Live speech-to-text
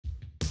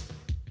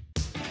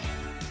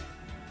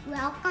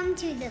Welcome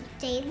to the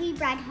Daily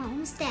Bread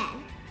Homestead.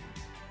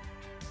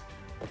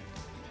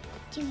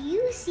 Do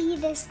you see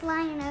this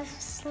line of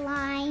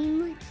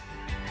slime?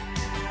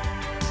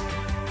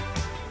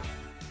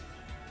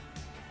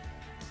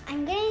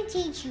 I'm going to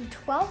teach you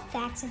 12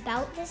 facts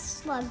about this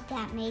slug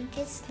that made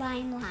this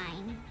slime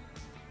line.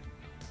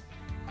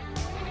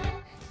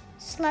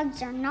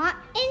 Slugs are not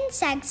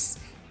insects.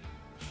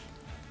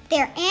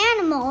 They're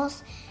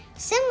animals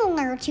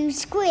similar to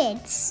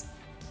squids.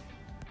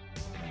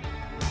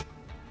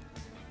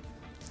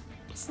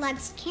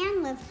 Slugs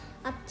can live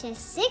up to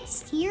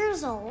 6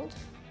 years old.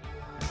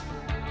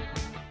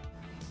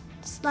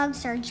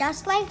 Slugs are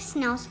just like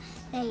snails,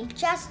 they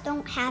just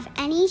don't have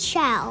any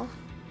shell.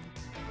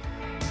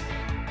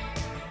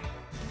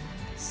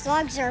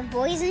 Slugs are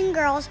boys and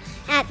girls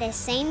at the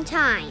same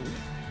time.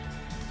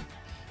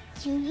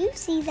 Do you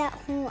see that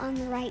hole on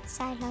the right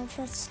side of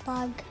the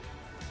slug?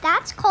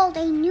 That's called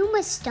a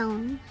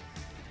pneumostome.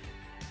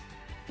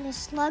 The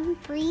slug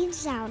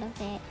breathes out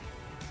of it.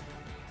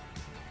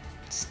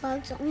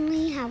 Slugs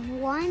only have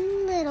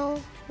one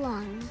little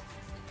lung.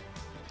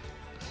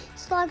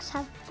 Slugs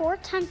have 4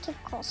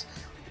 tentacles.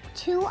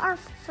 2 are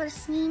for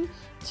seeing,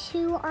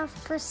 2 are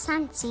for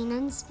sensing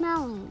and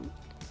smelling.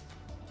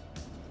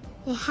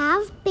 They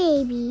have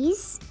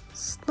babies.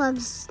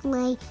 Slugs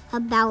lay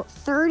about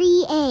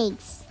 30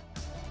 eggs.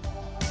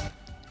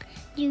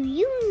 Do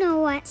you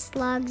know what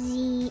slugs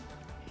eat?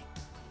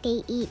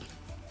 They eat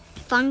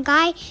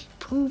fungi,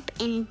 poop,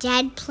 and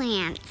dead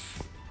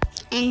plants.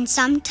 And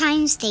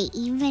sometimes they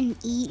even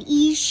eat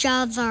each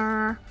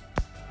other.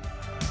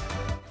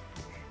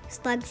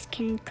 Slugs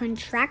can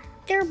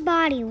contract their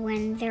body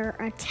when they're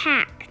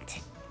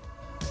attacked.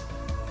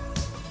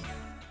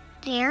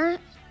 Their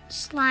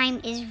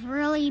slime is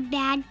really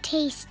bad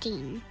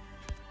tasting.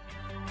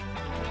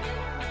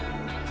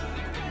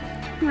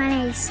 When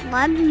a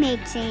slug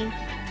makes a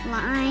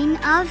line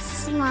of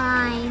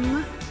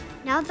slime,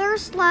 another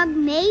slug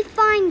may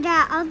find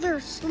that other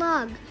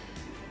slug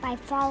by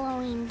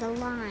following the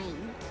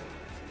line.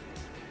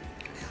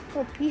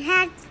 Hope you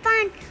had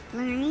fun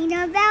learning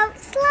about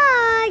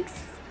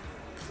slugs.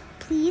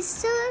 Please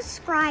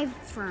subscribe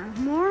for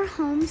more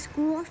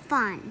homeschool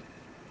fun.